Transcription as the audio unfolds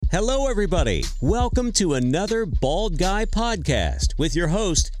Hello, everybody. Welcome to another Bald Guy podcast with your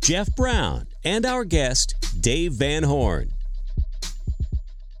host, Jeff Brown, and our guest, Dave Van Horn.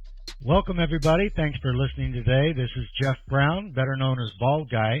 Welcome, everybody. Thanks for listening today. This is Jeff Brown, better known as Bald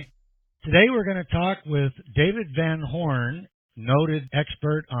Guy. Today we're going to talk with David Van Horn, noted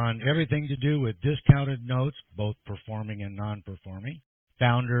expert on everything to do with discounted notes, both performing and non-performing,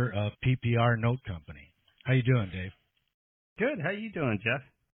 founder of PPR Note Company. How you doing, Dave? Good. How you doing, Jeff?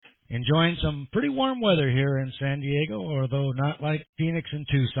 Enjoying some pretty warm weather here in San Diego, although not like Phoenix and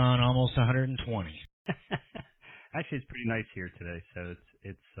Tucson, almost 120. Actually, it's pretty nice here today, so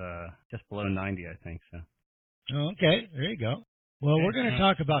it's just below 90, I think. So. Okay, there you go. Well, we're going to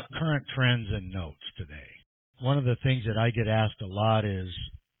talk about current trends in notes today. One of the things that I get asked a lot is,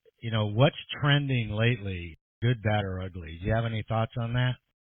 what's trending lately, good, bad, or ugly? Do you have any thoughts on that?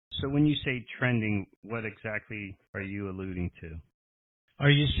 So when you say trending, what exactly are you alluding to? Are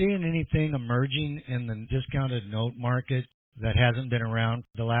you seeing anything emerging in the discounted note market that hasn't been around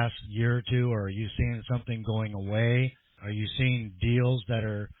the last year or two, or are you seeing something going away? Are you seeing deals that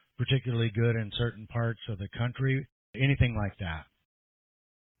are particularly good in certain parts of the country? Anything like that?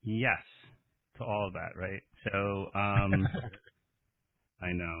 Yes, to all of that, right? So,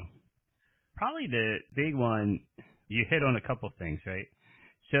 I know. Probably the big one, you hit on a couple things, right?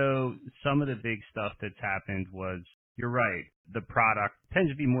 So some of the big stuff that's happened was, you're right, the product tends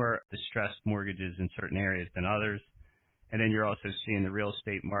to be more distressed mortgages in certain areas than others. And then you're also seeing the real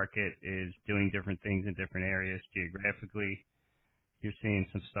estate market is doing different things in different areas geographically. You're seeing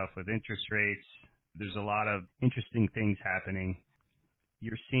some stuff with interest rates. There's a lot of interesting things happening.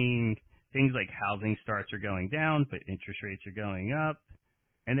 You're seeing things like housing starts are going down, but interest rates are going up.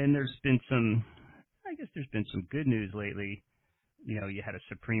 And then there's been some good news lately. You had a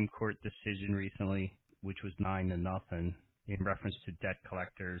Supreme Court decision recently, which was 9-0 in reference to debt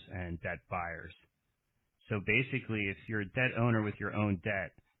collectors and debt buyers. So basically, if you're a debt owner with your own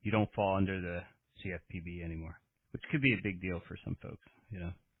debt, you don't fall under the CFPB anymore, which could be a big deal for some folks,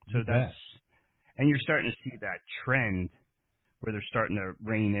 So and you're starting to see that trend where they're starting to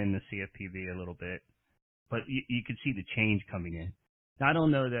rein in the CFPB a little bit, but you could see the change coming in. Now, I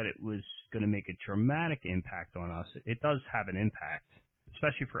don't know that it was going to make a dramatic impact on us. It does have an impact,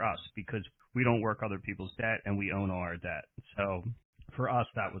 especially for us, because we don't work other people's debt and we own all our debt. So for us,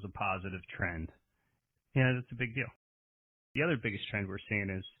 that was a positive trend. That's a big deal. The other biggest trend we're seeing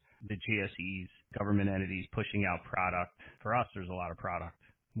is the GSEs, government entities pushing out product. For us, there's a lot of product,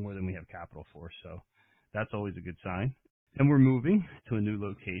 more than we have capital for. So that's always a good sign. And we're moving to a new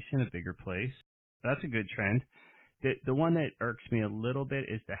location, a bigger place. That's a good trend. The one that irks me a little bit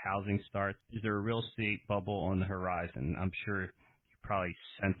is the housing starts. Is there a real estate bubble on the horizon? I'm sure you probably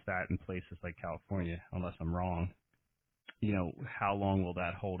sense that in places like California, unless I'm wrong. How long will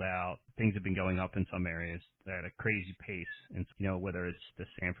that hold out? Things have been going up in some areas at a crazy pace. And, whether it's the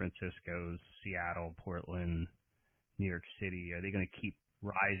San Francisco's, Seattle, Portland, New York City, are they going to keep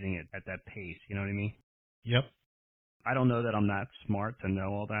rising at that pace? You know what I mean? Yep. I don't know that I'm that smart to know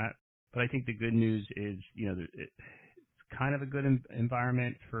all that. But I think the good news is, it's kind of a good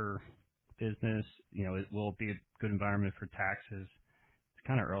environment for business. It will be a good environment for taxes. It's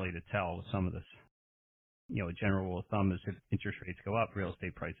kind of early to tell with some of this. A general rule of thumb is if interest rates go up, real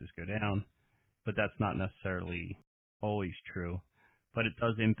estate prices go down. But that's not necessarily always true. But it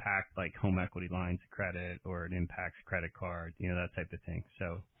does impact like home equity lines of credit, or it impacts credit cards, that type of thing.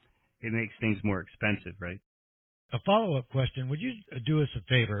 So it makes things more expensive, right? A follow-up question, would you do us a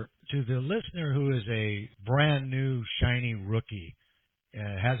favor to the listener who is a brand new, shiny rookie,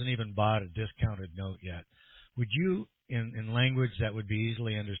 hasn't even bought a discounted note yet, would you, in language that would be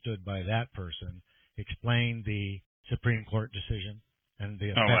easily understood by that person, explain the Supreme Court decision and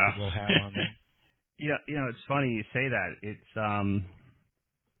the effect it will have on them? It's funny you say that.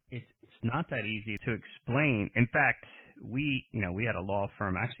 It's not that easy to explain. In fact, we had a law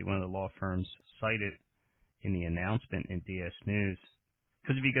firm, actually one of the law firms cited in the announcement in DS News.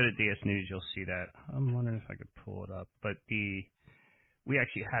 Because if you go to DS News, you'll see that. I'm wondering if I could pull it up. But we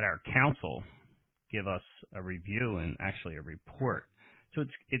actually had our counsel give us a review and actually a report. So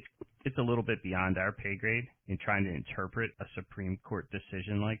it's a little bit beyond our pay grade in trying to interpret a Supreme Court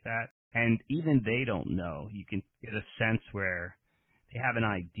decision like that. And even they don't know. You can get a sense where they have an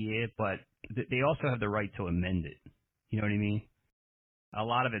idea, but they also have the right to amend it. You know what I mean? A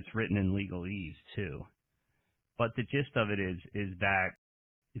lot of it's written in legalese, too. But the gist of it is that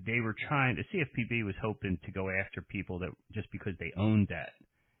they were the CFPB was hoping to go after people that just because they own debt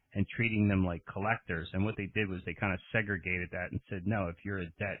and treating them like collectors. And what they did was they kind of segregated that and said, no, if you're a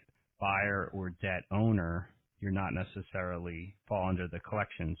debt buyer or debt owner, you're not necessarily fall under the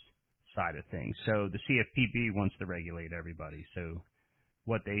collections side of things. So the CFPB wants to regulate everybody. So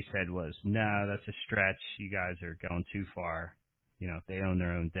what they said was, no, that's a stretch. You guys are going too far. You know, if they own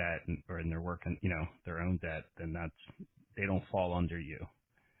their own debt or they're working, you know, their own debt, then they don't fall under you,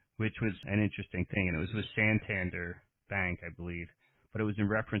 which was an interesting thing. And it was with Santander Bank, I believe, but it was in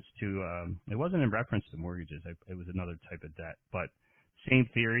reference to, it wasn't in reference to mortgages. It was another type of debt, but same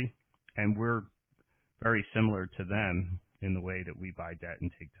theory. And we're very similar to them in the way that we buy debt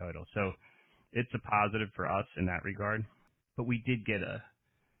and take title. So it's a positive for us in that regard, but we did get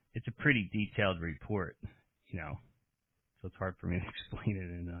it's a pretty detailed report, you know, so it's hard for me to explain it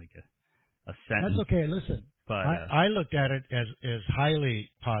in like a sentence. That's okay. Listen, but I looked at it as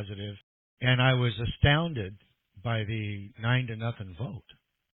highly positive, and I was astounded by the 9-0 vote.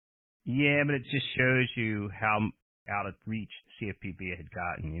 Yeah, but it just shows you how out of reach CFPB had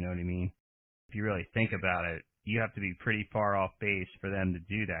gotten, you know what I mean? If you really think about it, you have to be pretty far off base for them to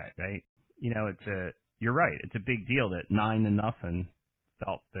do that, right? You know, you're right. It's a big deal that 9-0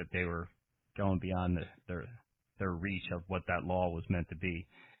 felt that they were going beyond their reach of what that law was meant to be.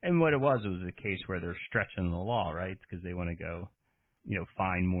 And what it was a case where they're stretching the law, right? Because they want to go, you know,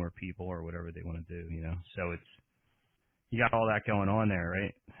 find more people or whatever they want to do, you know? So you got all that going on there,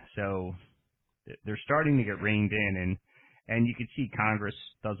 right? So they're starting to get reined in, and you can see Congress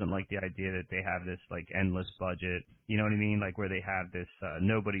doesn't like the idea that they have this like endless budget, you know what I mean? Like where they have this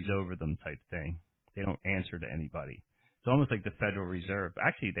nobody's over them type thing. They don't answer to anybody. It's almost like the Federal Reserve.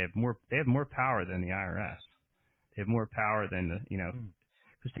 Actually, they have more power than the IRS. They have more power than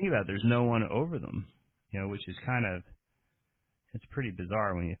because think about it, there's no one over them, you know, which is it's pretty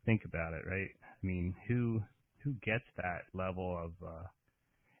bizarre when you think about it, right? I mean, who gets that level of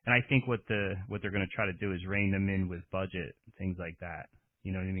and I think what they're going to try to do is rein them in with budget, things like that.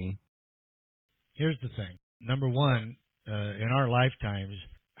 You know what I mean? Here's the thing. Number one, in our lifetimes,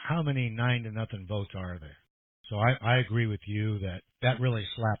 how many 9-0 votes are there? So I agree with you that really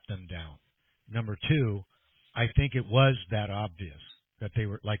slapped them down. Number two, I think it was that obvious that they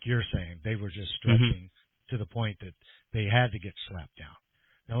were, like you're saying, they were just stretching to the point that they had to get slapped down.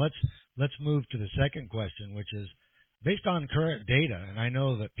 Now let's move to the second question, which is based on current data, and I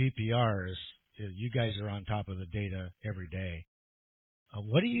know that PPR is you guys are on top of the data every day.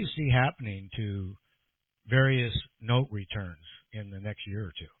 What do you see happening to various note returns in the next year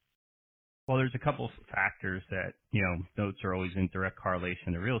or two? Well, there's a couple of factors that, you know, notes are always in direct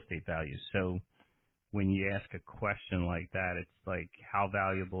correlation to real estate values. So when you ask a question like that, it's like, how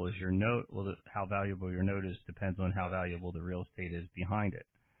valuable is your note? Well, how valuable your note is depends on how valuable the real estate is behind it.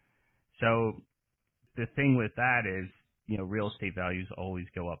 So the thing with that is, you know, real estate values always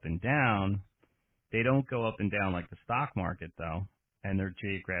go up and down. They don't go up and down like the stock market, though, and they're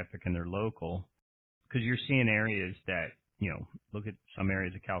geographic and they're local, because you're seeing areas that, you know, look at some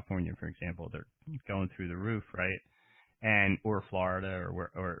areas of California, for example, they're going through the roof, right? Or Florida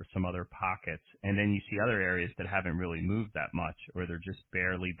or some other pockets. And then you see other areas that haven't really moved that much, or they're just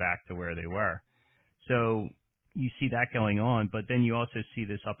barely back to where they were. So you see that going on, but then you also see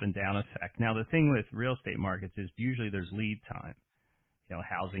this up and down effect. Now, the thing with real estate markets is usually there's lead time. You know,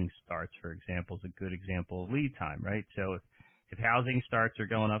 housing starts, for example, is a good example of lead time, right? So if housing starts are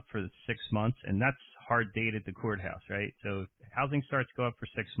going up for 6 months, and that's hard date at the courthouse, right? So if housing starts go up for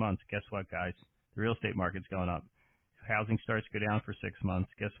 6 months, guess what, guys? The real estate market's going up. If housing starts go down for 6 months,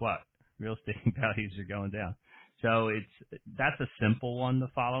 guess what? Real estate values are going down. So that's a simple one to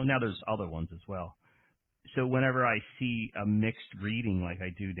follow. Now there's other ones as well. So whenever I see a mixed reading like I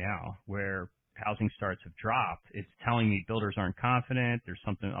do now, where housing starts have dropped, it's telling me builders aren't confident, there's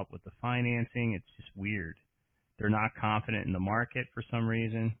something up with the financing, it's just weird. They're not confident in the market for some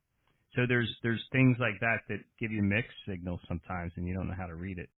reason. So there's things like that give you mixed signals sometimes, and you don't know how to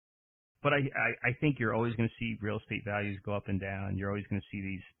read it. But I think you're always going to see real estate values go up and down. You're always going to see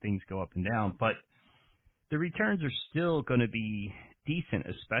these things go up and down. But the returns are still going to be decent,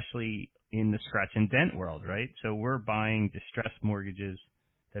 especially in the scratch and dent world, right? So we're buying distressed mortgages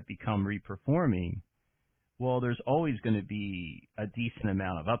that become reperforming. Well, there's always going to be a decent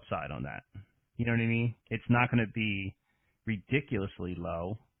amount of upside on that. You know what I mean? It's not going to be ridiculously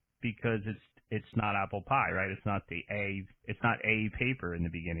low because it's not apple pie, right? It's not A paper in the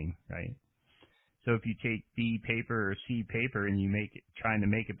beginning, right? So if you take B paper or C paper and you trying to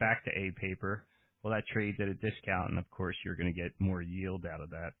make it back to A paper, well, that trades at a discount, and of course you're going to get more yield out of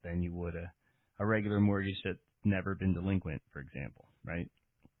that than you would a regular mortgage that's never been delinquent, for example, right?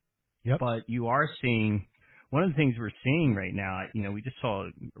 Yep. But you are seeing, one of the things we're seeing right now, you know, we just saw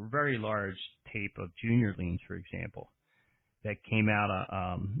a very large tape of junior liens, for example, that came out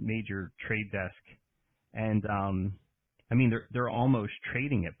a major trade desk And, I mean, they're almost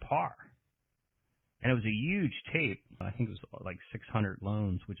trading at par. And it was a huge tape. I think it was like 600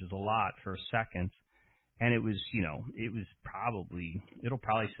 loans, which is a lot for seconds. And it was, it'll probably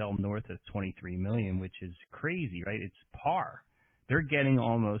sell north of 23 million, which is crazy, right? It's par. They're getting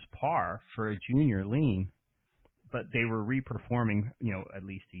almost par for a junior lien, but they were reperforming, at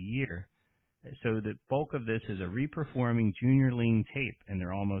least a year. So the bulk of this is a reperforming junior lien tape, and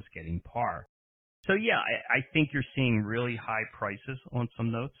they're almost getting par. So yeah, I think you're seeing really high prices on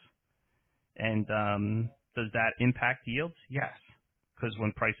some notes. And does that impact yields? Yes, because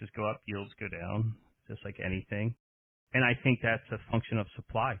when prices go up, yields go down, just like anything. And I think that's a function of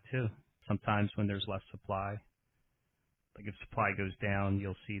supply too. Sometimes when there's less supply, like if supply goes down,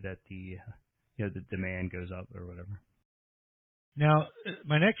 you'll see that the demand goes up or whatever. Now,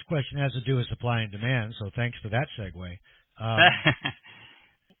 my next question has to do with supply and demand, so thanks for that segue.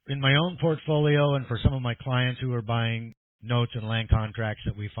 In my own portfolio and for some of my clients who are buying notes and land contracts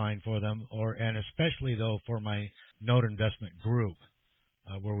that we find for them, and especially, though, for my note investment group,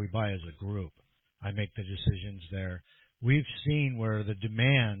 where we buy as a group, I make the decisions there. We've seen where the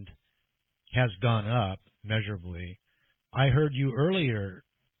demand has gone up measurably. I heard you earlier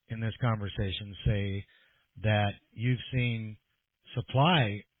in this conversation say that you've seen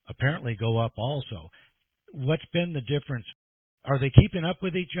supply apparently go up also. What's been the difference? Are they keeping up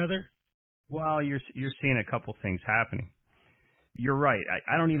with each other? Well, you're seeing a couple things happening. You're right.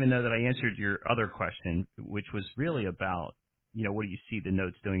 I don't even know that I answered your other question, which was really about, what do you see the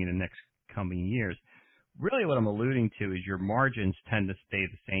notes doing in the next coming years? Really what I'm alluding to is your margins tend to stay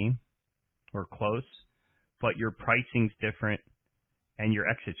the same or close, but your pricing's different and your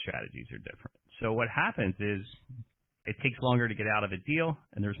exit strategies are different. So what happens is it takes longer to get out of a deal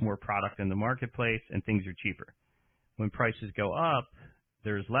and there's more product in the marketplace and things are cheaper. When prices go up,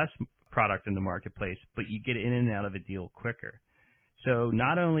 there's less product in the marketplace, but you get in and out of a deal quicker. So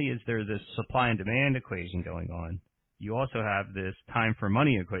not only is there this supply and demand equation going on, you also have this time for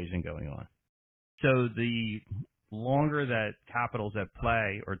money equation going on. So the longer that capital's at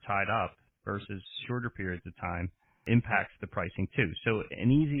play or tied up versus shorter periods of time impacts the pricing too. So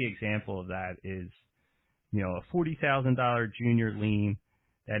an easy example of that is, a $40,000 junior lien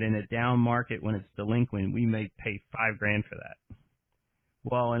that in a down market when it's delinquent, we may pay $5,000 for that.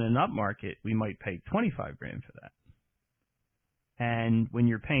 Well, in an up market, we might pay $25,000 for that. And when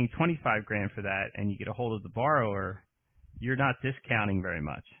you're paying $25,000 for that and you get a hold of the borrower, you're not discounting very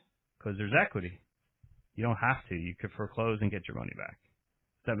much because there's equity. You don't have to. You could foreclose and get your money back.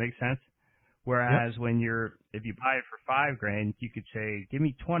 Does that make sense? Whereas if you buy it for $5,000, you could say, give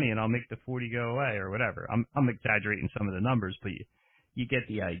me 20 and I'll make the 40 go away or whatever. I'm exaggerating some of the numbers, but you get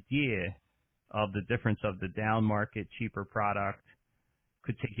the idea of the difference of the down market, cheaper product,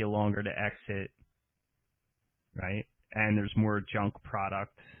 could take you longer to exit, right? And there's more junk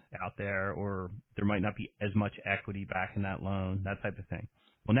product out there, or there might not be as much equity back in that loan, that type of thing.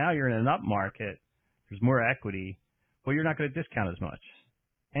 Well, now you're in an up market, there's more equity, well, you're not going to discount as much.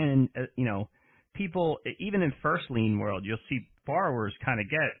 And, people, even in first lien world, you'll see borrowers kind of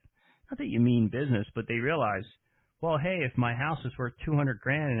get, not that you mean business, but they realize, well, hey, if my house is worth $200,000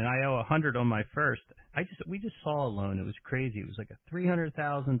 and I owe $100 on my first, we just saw a loan. It was crazy. It was like a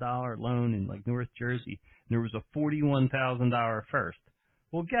 $300,000 loan in like North Jersey. And there was a $41,000 first.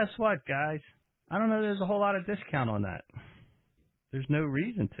 Well, guess what, guys? I don't know. There's a whole lot of discount on that. There's no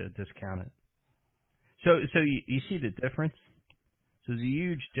reason to discount it. So you see the difference? So there's a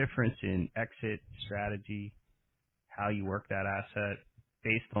huge difference in exit strategy, how you work that asset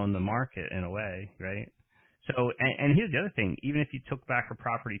based on the market in a way, right? So, and here's the other thing. Even if you took back a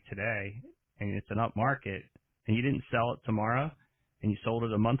property today and it's an up market and you didn't sell it tomorrow and you sold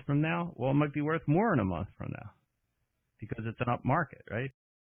it a month from now, well, it might be worth more in a month from now because it's an up market, right?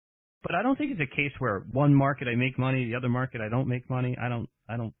 But I don't think it's a case where one market I make money, the other market I don't make money. I don't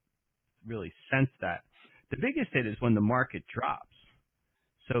really sense that. The biggest hit is when the market drops.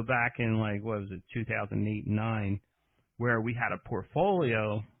 So back in 2008 and 9, where we had a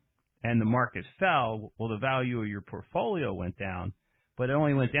portfolio and the market fell, well, the value of your portfolio went down, but it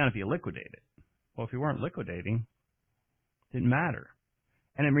only went down if you liquidated. Well, if you weren't liquidating, it didn't matter.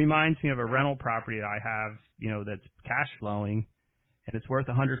 And it reminds me of a rental property that I have, that's cash flowing, and it's worth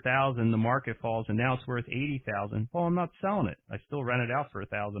 $100,000. The market falls, and now it's worth $80,000. Well, I'm not selling it. I still rent it out for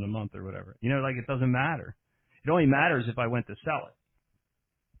 $1,000 a month or whatever. It doesn't matter. It only matters if I went to sell it.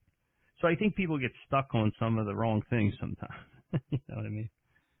 So I think people get stuck on some of the wrong things sometimes. You know what I mean?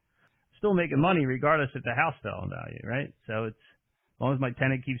 Still making money regardless if the house fell in value, right? So it's as long as my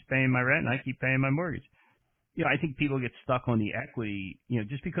tenant keeps paying my rent and I keep paying my mortgage. I think people get stuck on the equity,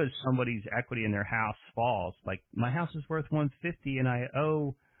 just because somebody's equity in their house falls, like my house is worth 150 and I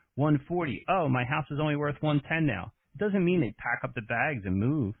owe 140. Oh, my house is only worth 110 now. It doesn't mean they pack up the bags and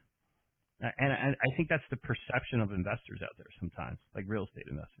move. And I think that's the perception of investors out there sometimes, like real estate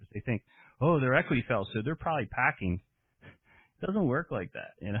investors. They think, oh, their equity fell, so they're probably packing. It doesn't work like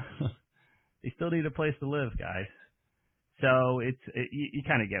that, They still need a place to live, guys. So you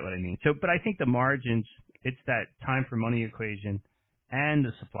kind of get what I mean. So, but I think the margins, it's that time for money equation and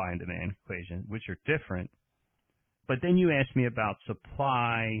the supply and demand equation, which are different. But then you asked me about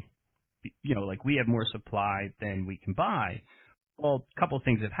supply, like we have more supply than we can buy. Well, a couple of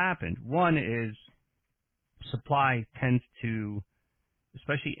things have happened. One is supply tends to,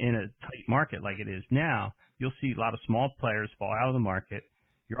 especially in a tight market like it is now, you'll see a lot of small players fall out of the market.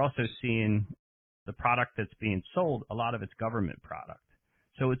 You're also seeing the product that's being sold, a lot of it's government product.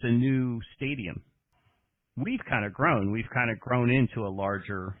 So it's a new stadium. We've kind of grown. We've kind of grown into a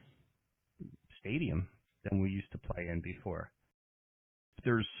larger stadium than we used to play in before.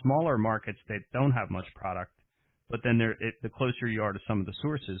 There's smaller markets that don't have much product, but then the closer you are to some of the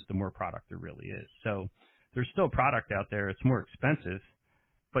sources, the more product there really is. So there's still product out there. It's more expensive,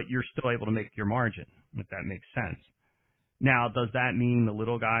 but you're still able to make your margin, if that makes sense. Now, does that mean the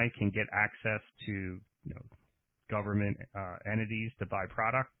little guy can get access to government entities to buy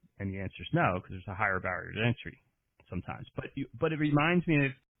product? And the answer is no, because there's a higher barrier to entry sometimes. But it reminds me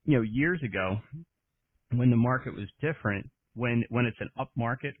of years ago when the market was different. When it's an up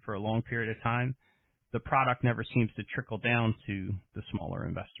market for a long period of time, the product never seems to trickle down to the smaller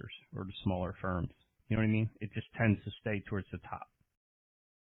investors or the smaller firms. You know what I mean? It just tends to stay towards the top.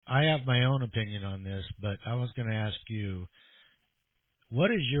 I have my own opinion on this, but I was going to ask you, what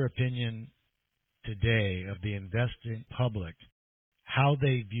is your opinion today of the investing public, how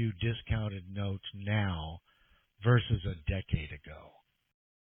they view discounted notes now versus a decade ago?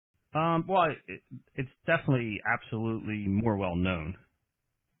 Well, it's definitely absolutely more well known.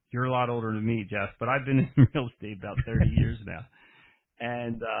 You're a lot older than me, Jeff, but I've been in real estate about 30 years now.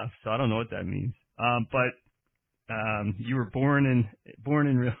 And so I don't know what that means. But you were born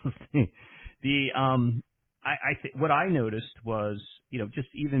in real estate. I think what I noticed was, just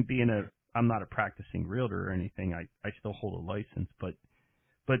even being I'm not a practicing realtor or anything. I still hold a license, but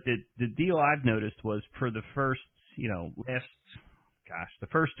the deal I've noticed was for the first, the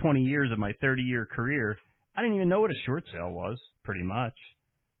first 20 years of my 30-year career, I didn't even know what a short sale was, pretty much.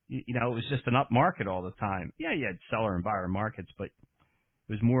 It was just an up market all the time. Yeah, you had seller and buyer markets, but it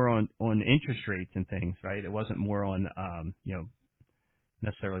was more on interest rates and things, right? It wasn't more on,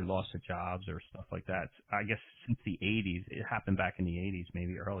 necessarily loss of jobs or stuff like that. I guess since the 80s, it happened back in the 80s,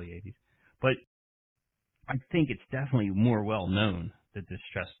 maybe early 80s. But I think it's definitely more well known, the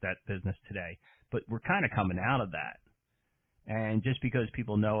distressed debt business today. But we're kind of coming out of that. And just because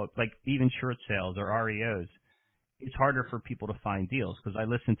people know it, like even short sales or REOs, it's harder for people to find deals because I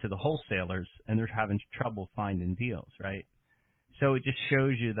listen to the wholesalers and they're having trouble finding deals, right? So it just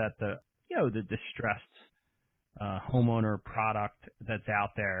shows you that the distressed homeowner product that's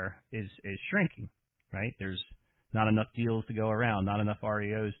out there is shrinking, right? There's not enough deals to go around, not enough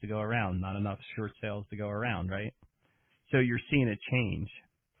REOs to go around, not enough short sales to go around, right? So you're seeing a change.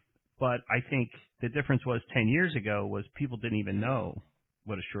 But I think the difference was 10 years ago was people didn't even know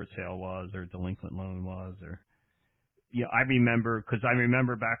what a short sale was or a delinquent loan was. Or I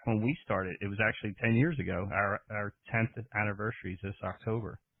remember back when we started, it was actually 10 years ago, our 10th anniversary is this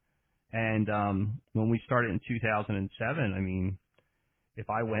October. And when we started in 2007, I mean, if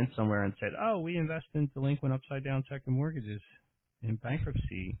I went somewhere and said, oh, we invest in delinquent upside-down second mortgages in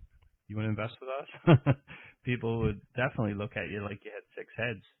bankruptcy, you want to invest with us? People would definitely look at you like you had six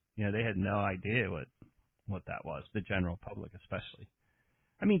heads. They had no idea what that was, the general public especially.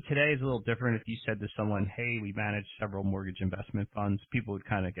 I mean, today is a little different. If you said to someone, hey, we manage several mortgage investment funds, people would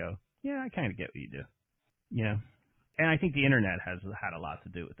kind of go, yeah, I kind of get what you do. And I think the Internet has had a lot to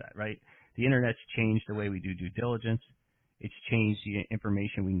do with that, right? The Internet's changed the way we do due diligence. It's changed the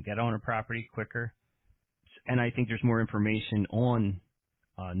information we can get on a property quicker. And I think there's more information on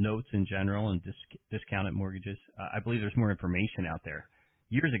notes in general and discounted mortgages. I believe there's more information out there.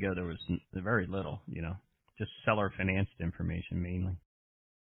 Years ago, there was very little, just seller-financed information mainly.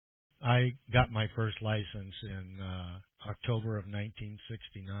 I got my first license in October of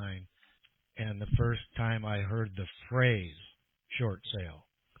 1969, and the first time I heard the phrase short sale,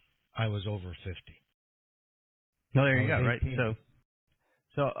 I was over 50. No, there you go, right?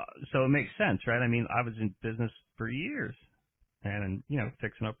 So it makes sense, right? I mean, I was in business for years and,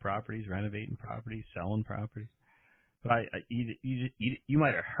 fixing up properties, renovating properties, selling properties. But you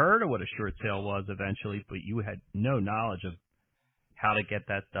might have heard of what a short sale was eventually, but you had no knowledge of how to get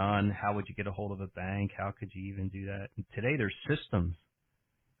that done. How would you get a hold of a bank? How could you even do that? And today there's systems,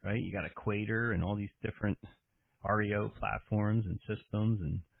 right? You got Equator and all these different REO platforms and systems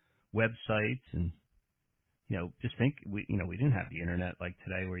and websites, and just think we didn't have the internet like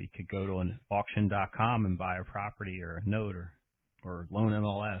today where you could go to an auction.com and buy a property or a note or loan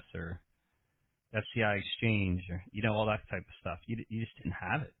MLS or FCI Exchange or all that type of stuff. You just didn't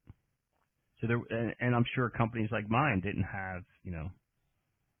have it. So and I'm sure companies like mine didn't have we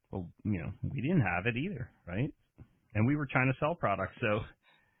didn't have it either, right? And we were trying to sell products, so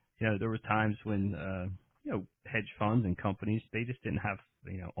there were times when hedge funds and companies, they just didn't have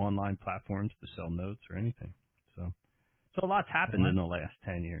online platforms to sell notes or anything. So a lot's happened in the last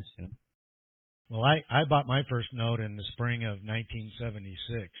 10 years. Well, I bought my first note in the spring of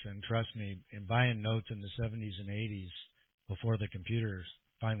 1976, and trust me, in buying notes in the 70s and 80s before the computers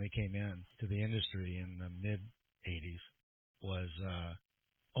finally came in to the industry in the mid-80s was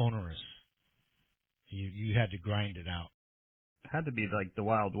onerous. You had to grind it out. It had to be like the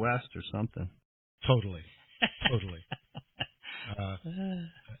Wild West or something. Totally.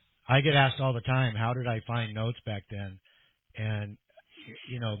 I get asked all the time, how did I find notes back then? And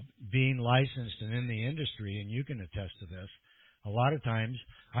being licensed and in the industry, and you can attest to this, a lot of times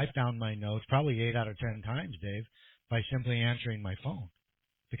I found my notes, probably 8 out of 10 times, Dave, by simply answering my phone,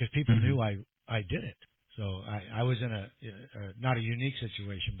 because people knew I did it. So I was in a not a unique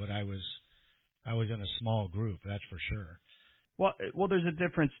situation, but I was in a small group, that's for sure. Well, there's a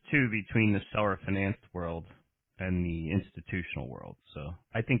difference too between the seller finance world and the institutional world. So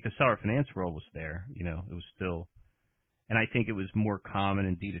I think the seller finance world was there. It was still. And I think it was more common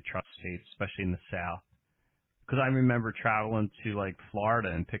in deed of trust states, especially in the South. Because I remember traveling to like Florida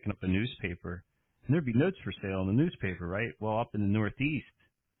and picking up a newspaper, and there'd be notes for sale in the newspaper, right? Well, up in the Northeast,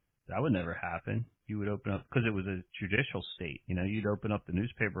 that would never happen. You would open up, because it was a judicial state, you'd open up the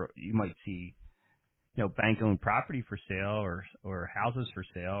newspaper, you might see, bank-owned property for sale or houses for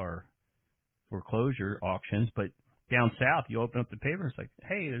sale or foreclosure auctions, but down south, you open up the paper, it's like,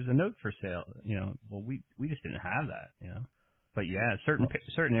 hey, there's a note for sale. Well, we just didn't have that, But yeah,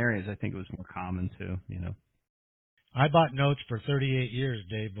 certain areas, I think it was more common too, I bought notes for 38 years,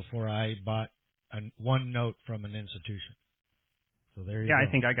 Dave, before I bought one note from an institution. So there you go. Yeah,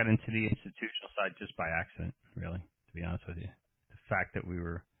 I think I got into the institutional side just by accident, really, to be honest with you. The fact that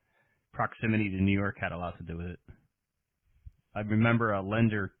proximity to New York had a lot to do with it. I remember a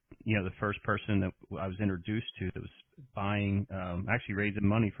lender, the first person that I was introduced to that was buying, actually raising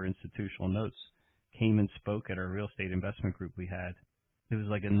money for institutional notes, came and spoke at our real estate investment group we had. It was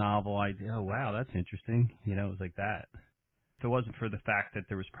like a novel idea. Oh, wow, that's interesting. It was like that. If it wasn't for the fact that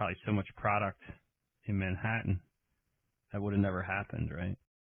there was probably so much product in Manhattan, that would have never happened, right?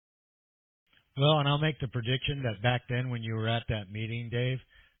 Well, and I'll make the prediction that back then when you were at that meeting, Dave,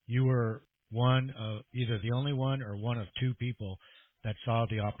 you were either the only one or one of two people that saw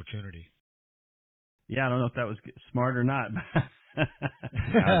the opportunity. Yeah, I don't know if that was smart or not. I was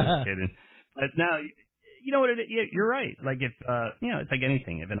just kidding. But now, you know what? You're right. Like if it's like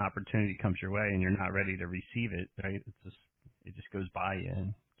anything. If an opportunity comes your way and you're not ready to receive it, right? It just goes by you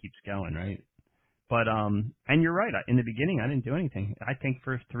and keeps going, right? But and you're right. In the beginning, I didn't do anything. I think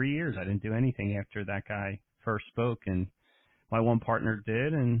for 3 years, I didn't do anything after that guy first spoke, and my one partner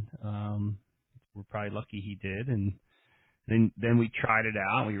did, and we're probably lucky he did. And then we tried it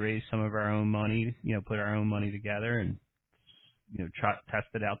out. We raised some of our own money, put our own money together, and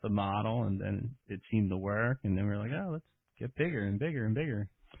tested out the model, and then it seemed to work. And then we're like, oh, let's get bigger and bigger and bigger.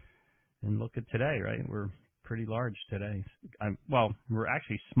 And look at today, right? We're pretty large today. We're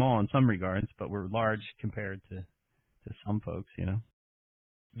actually small in some regards, but we're large compared to some folks,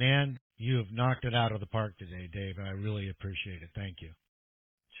 Man, you have knocked it out of the park today, Dave, and I really appreciate it. Thank you.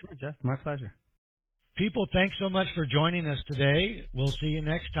 Sure, Jeff. My pleasure. People, thanks so much for joining us today. We'll see you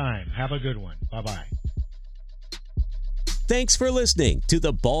next time. Have a good one. Bye-bye. Thanks for listening to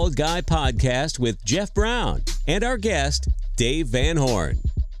the Bald Guy Podcast with Jeff Brown and our guest, Dave Van Horn.